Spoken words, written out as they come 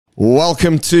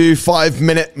Welcome to 5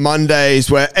 Minute Mondays,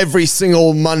 where every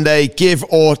single Monday, give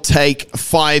or take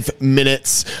 5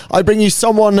 minutes, I bring you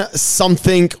someone,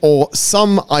 something, or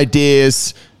some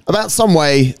ideas about some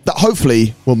way that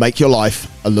hopefully will make your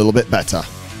life a little bit better.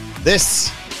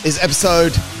 This is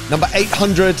episode number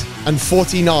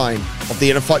 849 of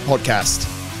the InnerFight podcast.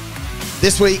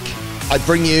 This week, I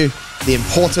bring you the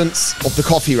importance of the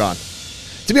coffee run.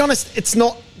 To be honest, it's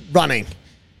not running.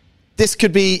 This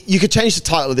could be, you could change the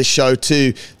title of this show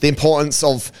to the importance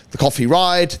of the coffee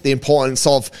ride, the importance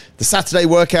of the Saturday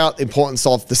workout, the importance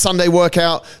of the Sunday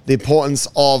workout, the importance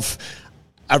of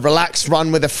a relaxed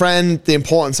run with a friend, the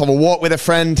importance of a walk with a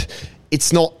friend.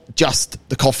 It's not just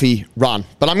the coffee run,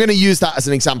 but I'm going to use that as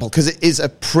an example because it is a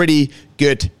pretty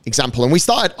good example. And we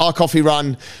started our coffee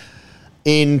run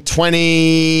at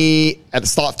the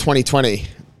start of 2020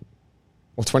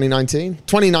 or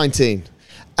 2019.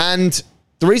 And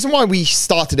the reason why we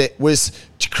started it was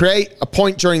to create a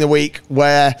point during the week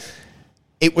where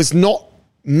it was not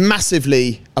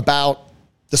massively about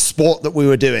the sport that we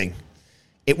were doing.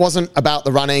 It wasn't about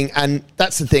the running, and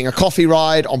that's the thing. A coffee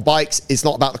ride on bikes is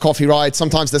not about the coffee ride.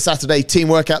 Sometimes the Saturday team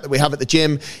workout that we have at the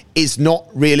gym is not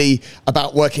really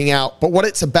about working out, but what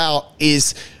it's about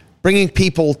is bringing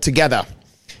people together.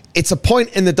 It's a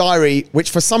point in the diary, which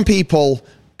for some people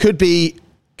could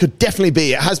definitely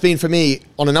be, it has been for me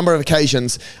on a number of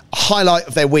occasions, a highlight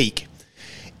of their week.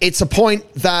 It's a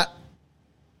point that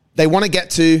they want to get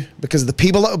to because of the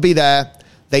people that will be there.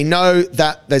 They know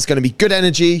that there's going to be good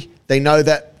energy. They know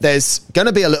that there's going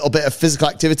to be a little bit of physical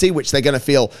activity, which they're going to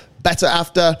feel better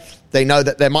after. They know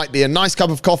that there might be a nice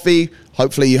cup of coffee.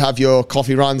 Hopefully you have your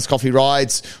coffee runs, coffee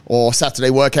rides, or Saturday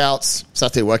workouts.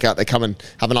 Saturday workout, they come and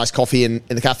have a nice coffee in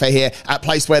the cafe here at a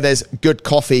place where there's good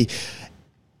coffee.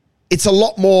 It's a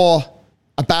lot more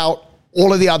about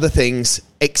all of the other things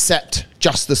except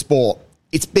just the sport.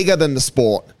 It's bigger than the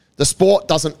sport. The sport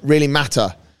doesn't really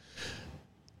matter.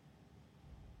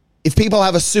 If people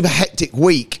have a super hectic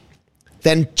week,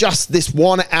 then just this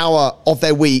 1 hour of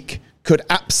their week could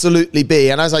absolutely be,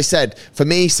 and as I said, for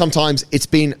me, sometimes it's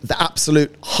been the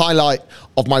absolute highlight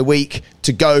of my week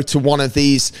to go to one of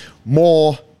these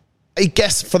more, I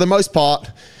guess for the most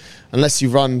part, unless you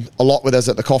run a lot with us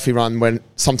at the coffee run, when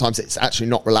sometimes it's actually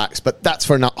not relaxed, but that's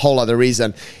for a whole other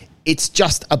reason. It's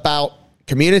just about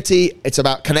community, it's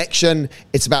about connection,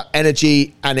 it's about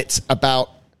energy, and it's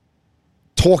about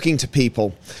talking to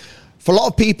people. For a lot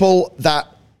of people that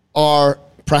are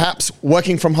perhaps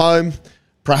working from home,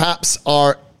 perhaps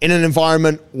are in an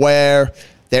environment where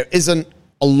there isn't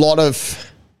a lot of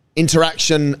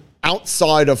interaction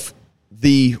outside of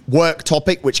the work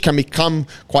topic, which can become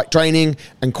quite draining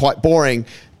and quite boring,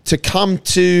 to come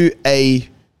to a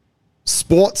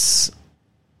sports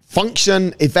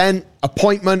function, event,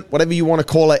 appointment, whatever you want to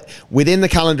call it, within the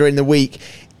calendar in the week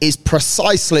is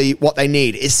precisely what they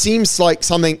need. It seems like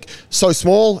something so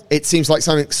small, it seems like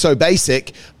something so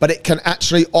basic, but it can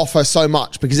actually offer so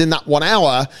much because in that 1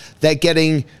 hour, they're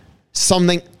getting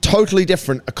something totally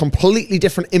different, a completely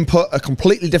different input, a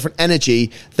completely different energy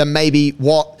than maybe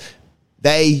what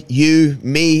they, you,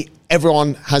 me,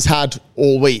 everyone has had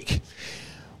all week.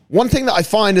 One thing that I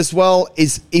find as well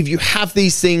is if you have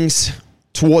these things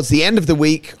towards the end of the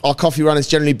week, our coffee run has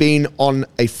generally been on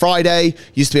a Friday,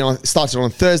 started on a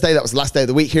Thursday, that was the last day of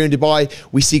the week here in Dubai.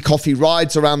 We see coffee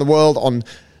rides around the world on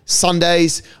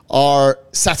Sundays. Our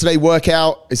Saturday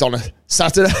workout is on a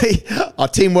Saturday. Our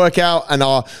team workout and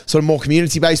our sort of more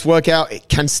community-based workout, it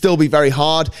can still be very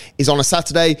hard, is on a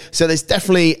Saturday. So there's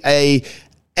definitely a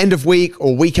end of week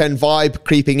or weekend vibe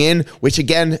creeping in, which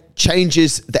again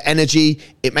changes the energy.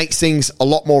 It makes things a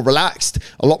lot more relaxed,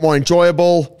 a lot more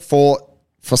enjoyable for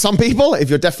some people. If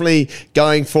you're definitely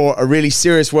going for a really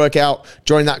serious workout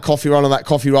during that coffee run or that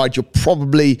coffee ride, you're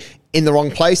probably in the wrong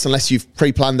place unless you've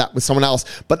pre-planned that with someone else.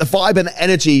 But the vibe and the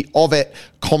energy of it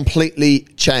completely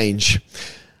change.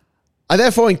 I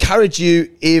therefore encourage you,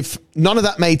 if none of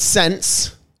that made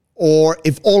sense, or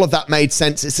if all of that made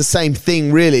sense, it's the same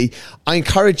thing really. I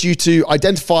encourage you to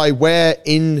identify where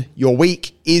in your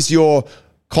week is your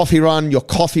coffee run, your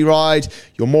coffee ride,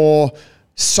 your more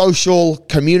social,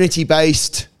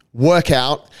 community-based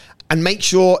workout, and make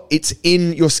sure it's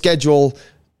in your schedule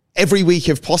every week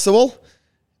if possible.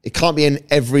 It can't be in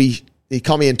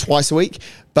twice a week,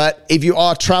 but if you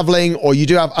are traveling or you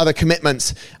do have other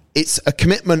commitments, it's a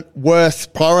commitment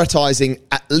worth prioritizing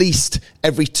at least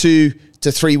every 2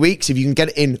 to 3 weeks. If you can get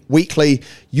it in weekly,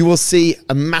 you will see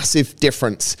a massive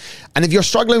difference. And if you're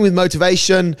struggling with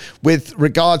motivation with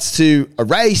regards to a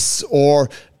race or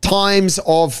times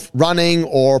of running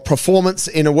or performance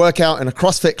in a workout in a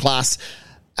CrossFit class,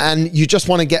 and you just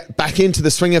want to get back into the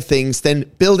swing of things,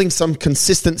 then building some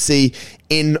consistency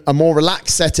in a more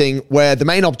relaxed setting where the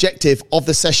main objective of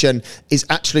the session is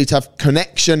actually to have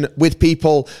connection with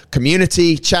people,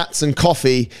 community, chats and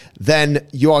coffee, then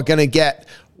you are going to get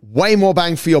way more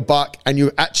bang for your buck, and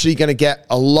you're actually going to get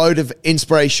a load of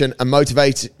inspiration and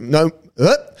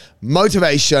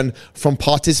motivation from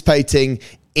participating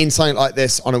in something like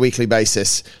this on a weekly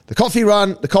basis. The coffee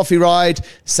run, the coffee ride,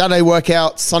 Saturday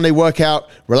workout, Sunday workout,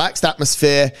 relaxed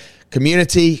atmosphere,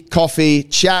 community, coffee,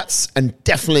 chats, and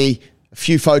definitely a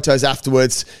few photos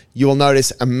afterwards. You will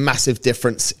notice a massive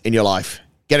difference in your life.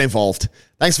 Get involved.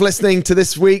 Thanks for listening to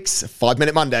this week's 5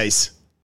 Minute Mondays.